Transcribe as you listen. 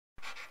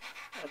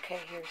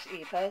Okay, here's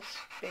Eva's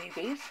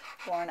babies,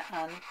 born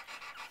on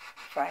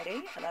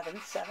Friday,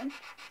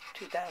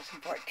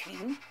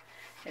 11/7/2014.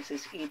 This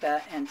is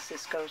Eva and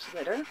Cisco's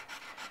litter.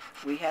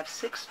 We have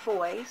 6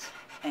 boys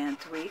and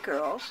 3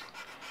 girls,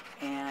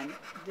 and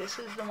this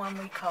is the one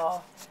we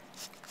call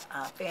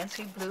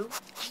Fancy Blue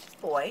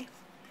Boy.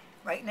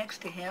 Right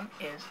next to him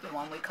is the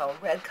one we call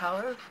Red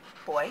Collar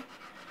Boy.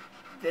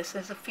 This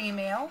is a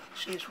female.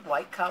 She's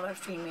white collar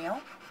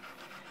female.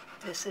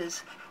 This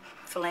is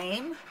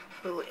Flame,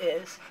 who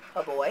is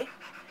a boy.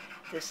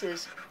 This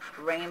is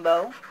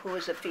Rainbow, who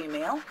is a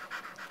female.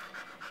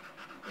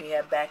 We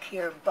have back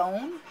here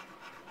Bone,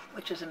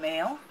 which is a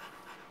male.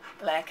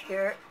 Black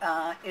here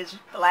is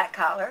black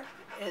collar.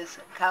 His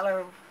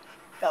collar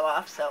fell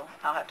off, so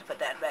I'll have to put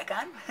that back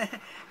on.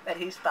 But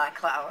he's black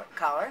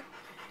collar.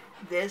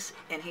 This,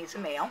 and he's a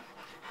male.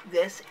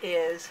 This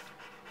is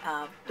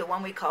the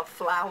one we call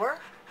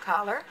Flower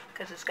Collar,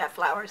 because it's got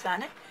flowers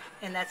on it,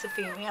 and that's a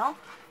female.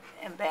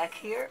 And back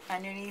here,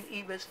 underneath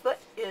Eva's foot,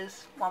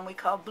 is one we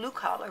call Blue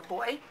Collar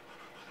Boy.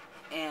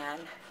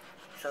 And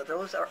so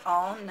those are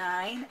all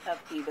 9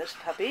 of Eva's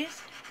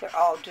puppies. They're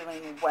all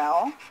doing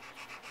well.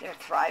 They're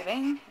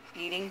thriving,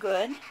 eating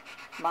good.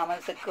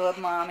 Mama's a good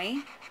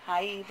mommy.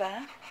 Hi,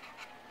 Eva.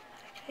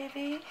 Hi,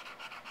 baby.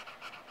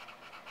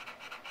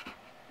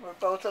 We're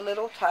both a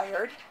little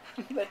tired,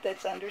 but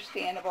that's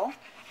understandable.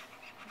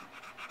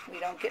 We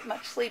don't get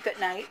much sleep at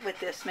night with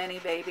this many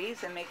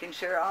babies and making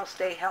sure all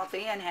stay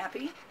healthy and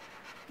happy.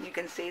 You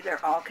can see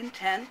they're all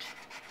content,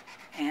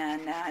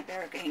 and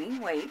they're gaining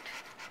weight,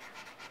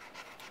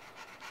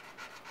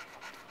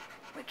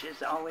 which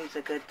is always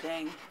a good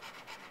thing.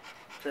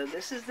 So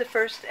this is the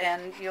first,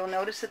 and you'll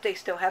notice that they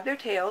still have their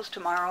tails.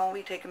 Tomorrow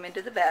we take them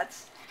into the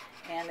vets,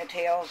 and the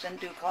tails and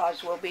dew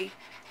claws will be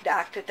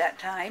docked at that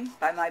time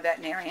by my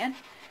veterinarian.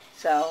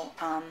 So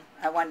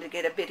I wanted to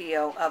get a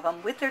video of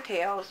them with their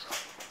tails,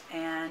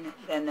 and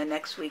then the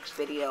next week's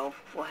video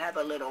will have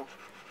a little,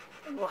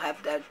 we'll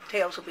have the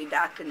tails will be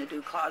docked and the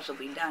dew claws will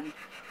be done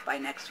by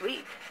next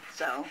week.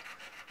 So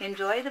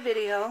enjoy the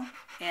video,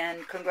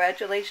 and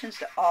congratulations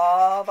to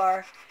all of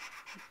our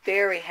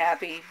very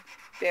happy,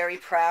 very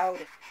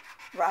proud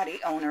Rottie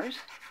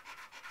owners.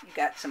 You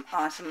got some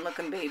awesome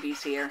looking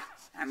babies here.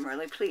 I'm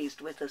really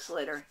pleased with this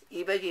litter.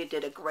 Eva, you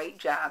did a great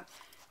job.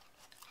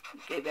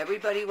 You gave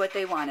everybody what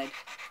they wanted.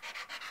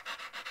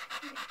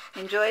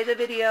 Enjoy the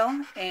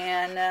video,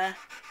 and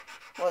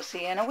we'll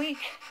see you in a week.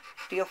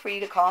 Feel free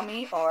to call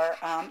me or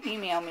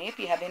email me if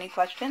you have any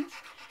questions.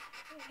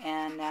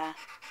 And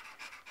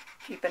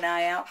keep an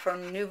eye out for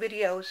new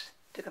videos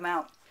to come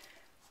out.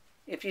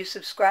 If you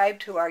subscribe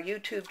to our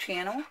YouTube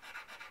channel,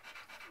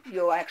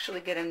 you'll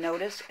actually get a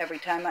notice every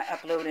time I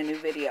upload a new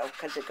video,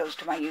 because it goes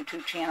to my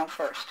YouTube channel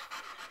first.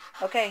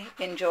 Okay,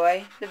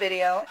 enjoy the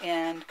video,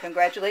 and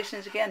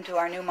congratulations again to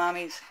our new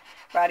mommies,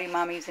 Rottie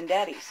mommies and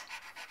daddies.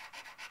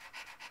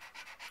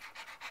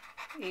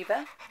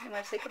 Eva, you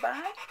want to say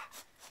goodbye?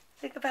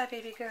 Say goodbye,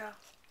 baby girl.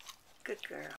 Good girl.